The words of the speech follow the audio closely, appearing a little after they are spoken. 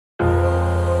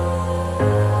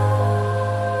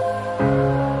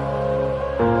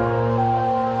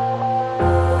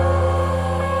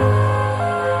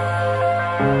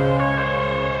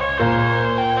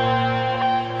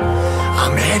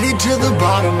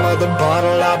bottom of the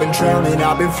bottle, I've been drowning,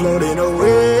 I've been floating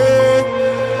away.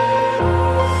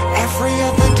 Every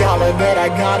other dollar that I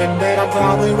got in bed, I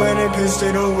probably went and pissed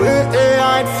it away.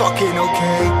 I ain't fucking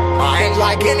okay, I ain't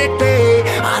liking it, babe.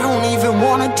 I don't even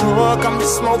wanna talk, I'm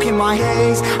just smoking my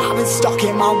haze. I've been stuck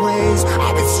in my ways,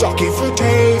 I've been stuck here for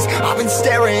days. I've been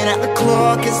staring at the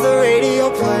clock as the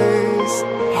radio plays.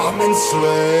 I'm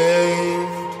enslaved.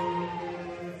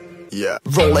 Yeah.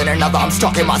 Rolling another, I'm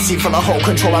stuck in my seat, full of whole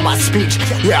control of my speech.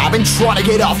 Yeah, I've been trying to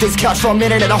get off this couch for a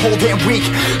minute and a whole damn week.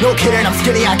 No kidding, I'm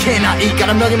skinny, I cannot eat.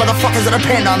 Got a million motherfuckers that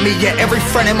depend on me. Yeah, every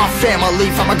friend in my family,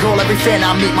 from a girl, every fan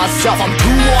I meet myself. I'm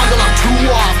too on till I'm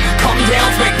too off. Come down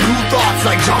to make new thoughts,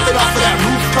 like jumping off of that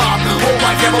rooftop. Whole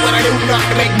life ever when I knew not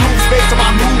to make moves based on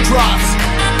my mood drops.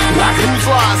 Like who's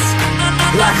lost?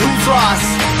 Like who's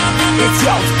lost? It's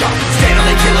yo,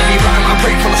 steadily killing me, running my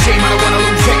brain full of shame, I don't wanna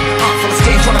lose it. Full of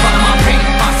stage, trying to find my pain.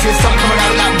 I see the sun coming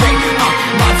out of that rain.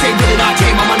 Mind say really not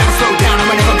tame, I'ma never slow down,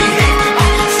 I'ma never behave.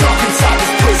 Stuck inside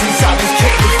this prison, inside this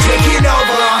cage, it's taking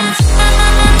over.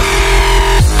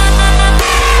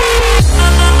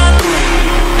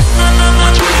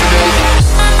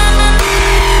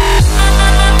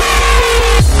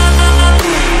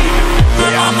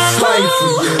 Yeah, I'm a slave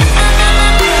for you.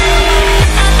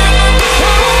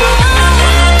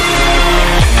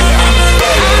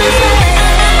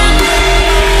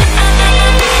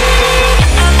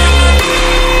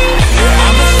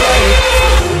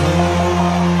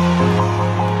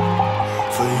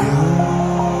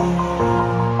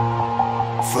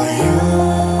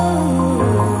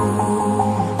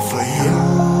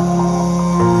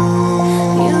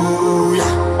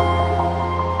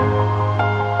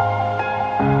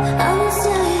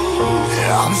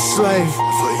 Slave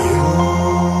for you.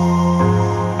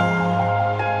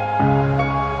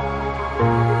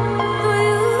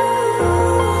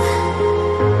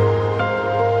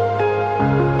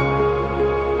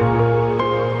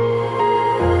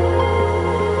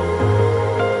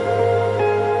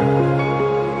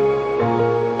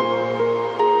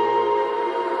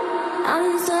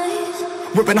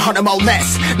 Ripping harder, more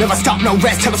less. Never stop, no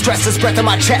rest. Till the stress is breath in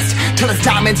my chest. Till it's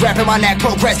diamonds wrapping my neck.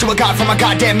 Progress to a god from a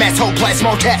goddamn mess. Hopeless,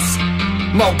 more tests,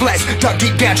 more blessed. Dug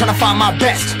deep down trying to find my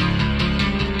best.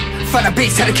 Find a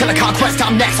beast, had to kill a conquest.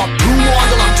 I'm next. I'm too on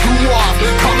till I'm too off.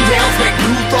 Come down, make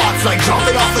new thoughts, like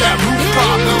jumping off of that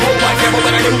rooftop. Whole life ever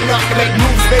when I knew not to make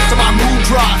moves based on my mood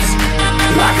drops.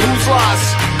 Like who's lost?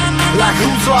 Like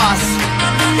who's lost?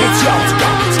 It's yo,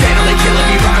 steadily killing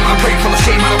me, running my brain full of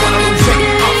shame, I don't wanna lose it.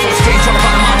 I'm full of stage, trying to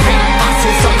find my pain. I see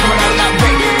the sun coming out of that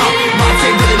rain. Mind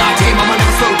say really not tame, I'ma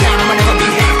never slow down, I'ma never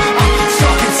behave.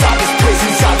 Stuck inside this prison,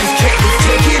 inside this cage, it's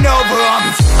taking over.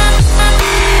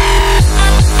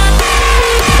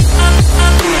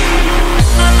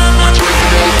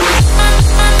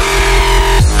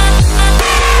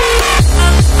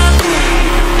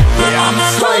 Yeah, I'm a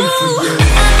slave for you.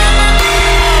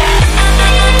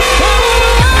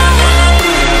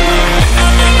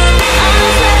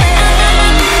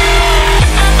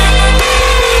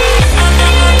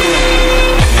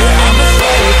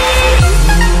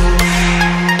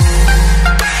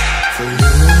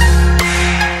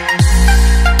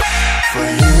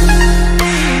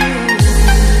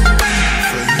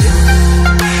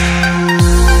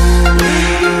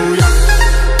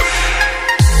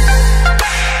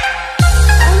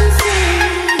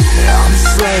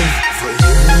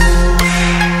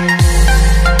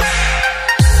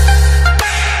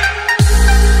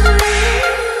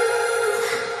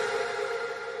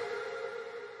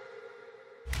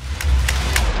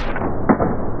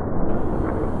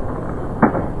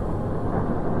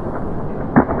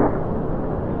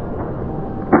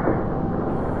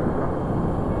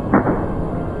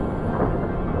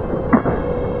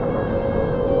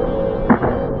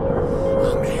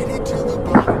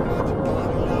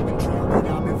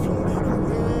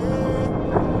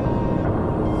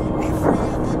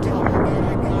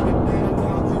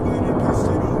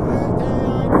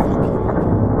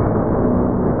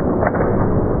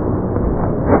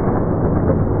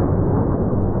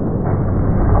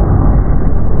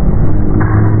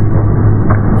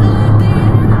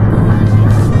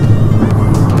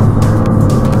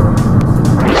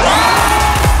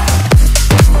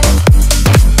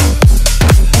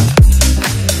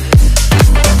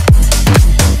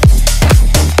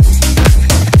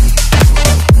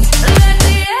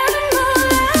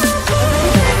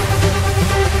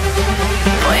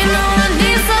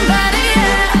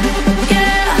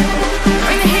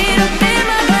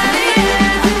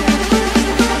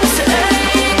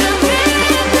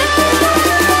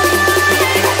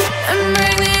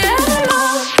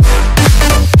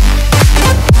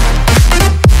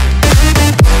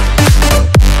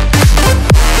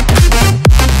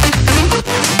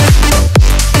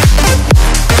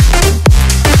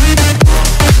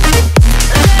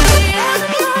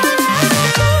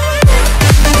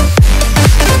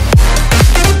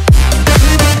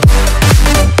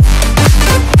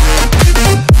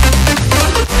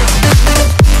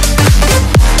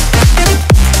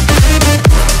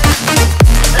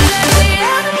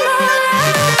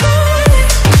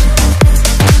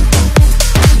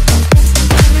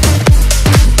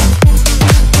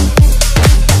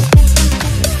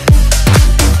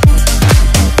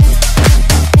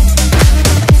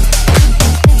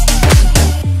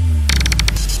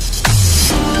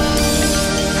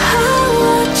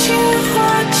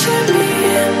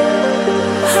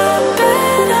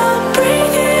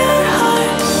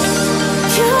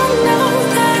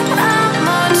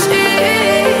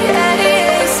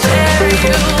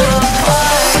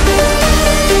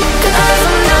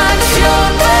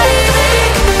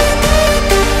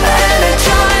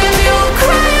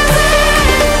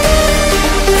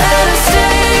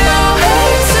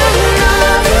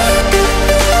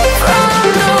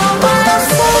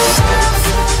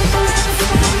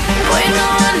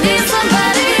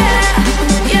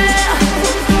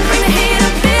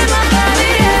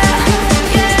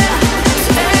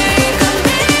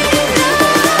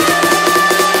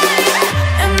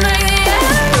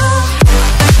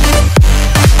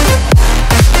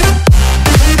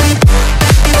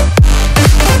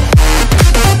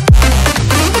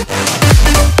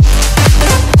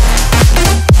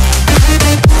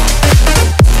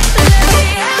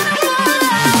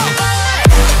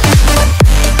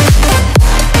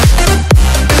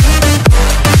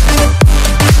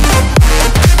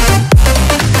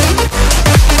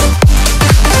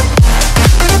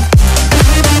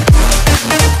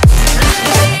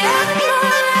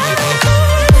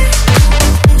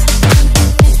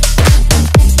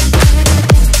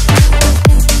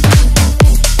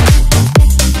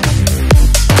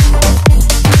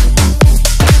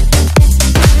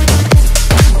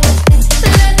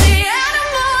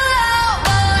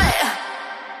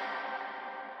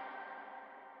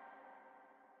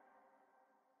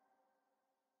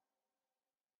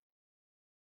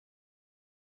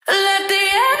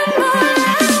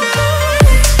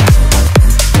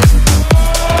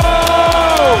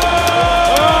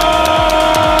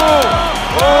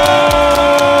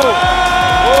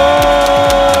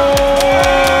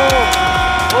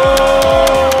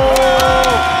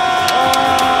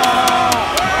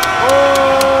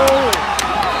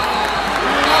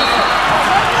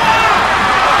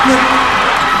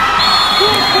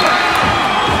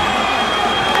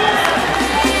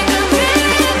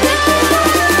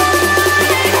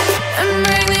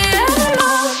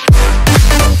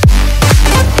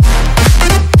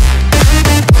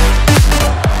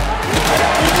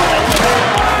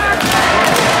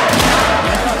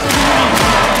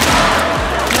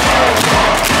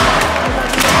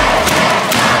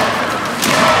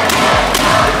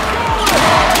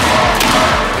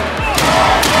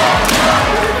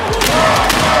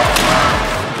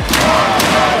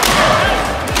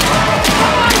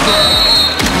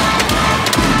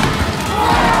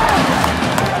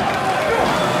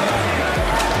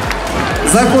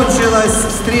 Закончилась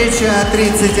встреча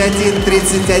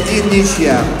 31-31,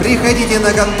 ничья. Приходите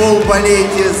на гандбол,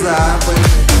 болейте за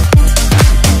БГК.